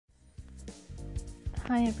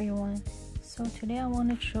Hi everyone, so today I want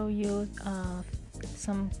to show you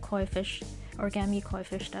some koi fish, origami koi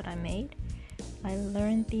fish that I made. I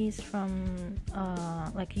learned these from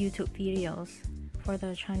like YouTube videos for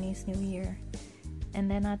the Chinese New Year,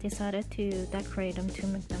 and then I decided to decorate them to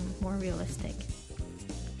make them more realistic.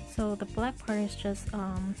 So the black part is just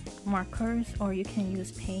markers, or you can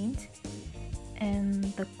use paint, and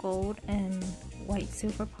the gold and white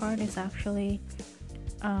silver part is actually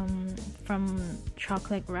from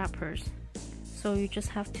chocolate wrappers. So you just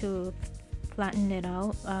have to flatten it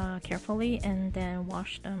out carefully and then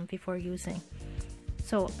wash them before using.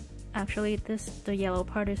 So actually the yellow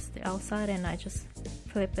part is the outside, and I just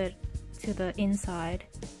flip it to the inside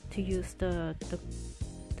to use the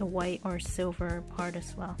white or silver part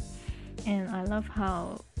as well. And I love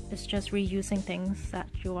how it's just reusing things that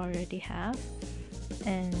you already have,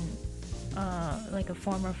 and like a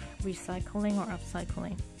form of recycling or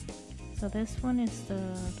upcycling. So this one is the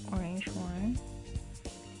orange one,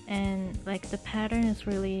 and like the pattern is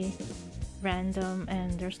really random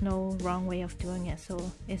and there's no wrong way of doing it,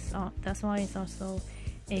 so that's why it's also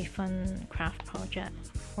a fun craft project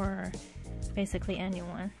for basically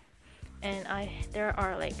anyone. And there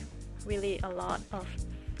are like really a lot of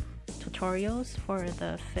tutorials for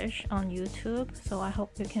the fish on YouTube, so I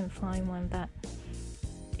hope you can find one that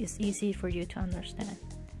is easy for you to understand.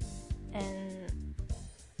 And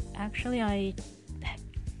actually I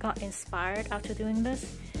got inspired after doing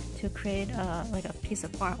this to create like a piece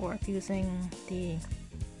of artwork using the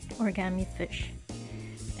origami fish,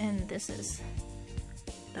 and this is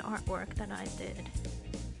the artwork that I did.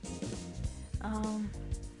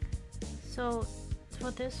 So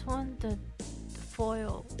for this one, the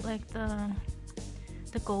foil, like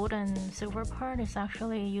the gold and silver part, is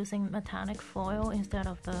actually using metallic foil instead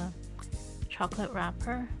of the chocolate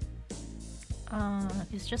wrapper.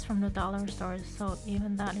 It's just from the dollar store, so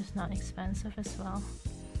even that is not expensive as well.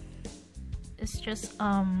 It's just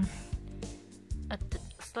a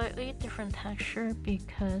slightly different texture,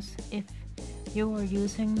 because if you were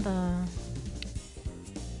using the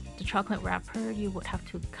chocolate wrapper, you would have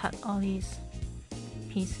to cut all these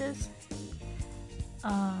pieces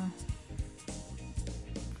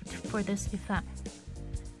for this effect.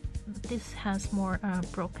 This has more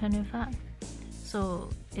broken effect, so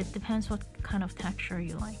it depends what kind of texture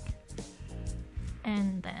you like.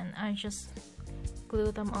 And then I just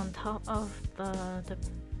glue them on top of the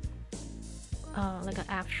like an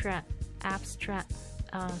abstract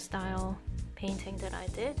style painting that I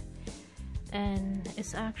did. And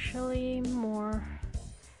it's actually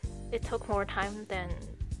it took more time than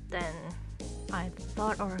I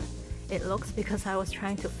thought, or it looks, because I was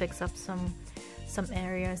trying to fix up some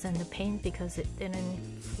areas in the paint because it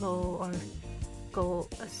didn't flow or go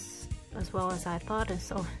as well as I thought. And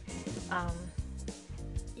so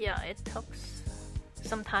yeah, it took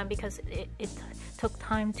some time because it took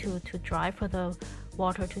time to dry, for the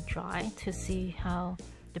water to dry, to see how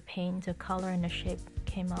the paint, the color and the shape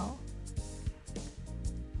came out.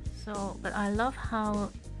 So, but I love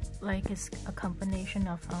how like it's a combination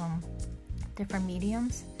of different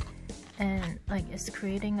mediums, and like it's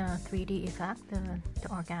creating a 3D effect, the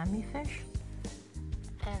origami fish.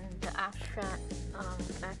 And the abstract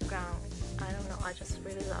background, I don't know, I just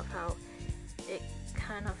really love how it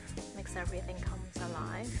kind of makes everything comes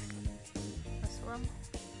alive as well.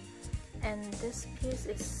 And this piece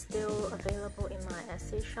is still available in my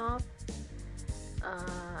Etsy shop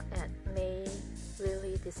at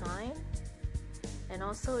MayLilyDesign. And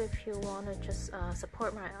also, if you want to just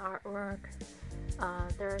support my artwork,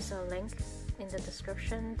 there's a link in the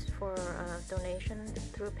description for a donation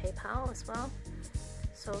through PayPal as well.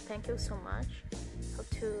 So thank you so much. Hope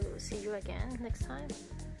to see you again next time.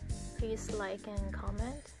 Please like and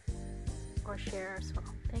comment or share as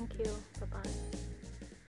well. Thank you.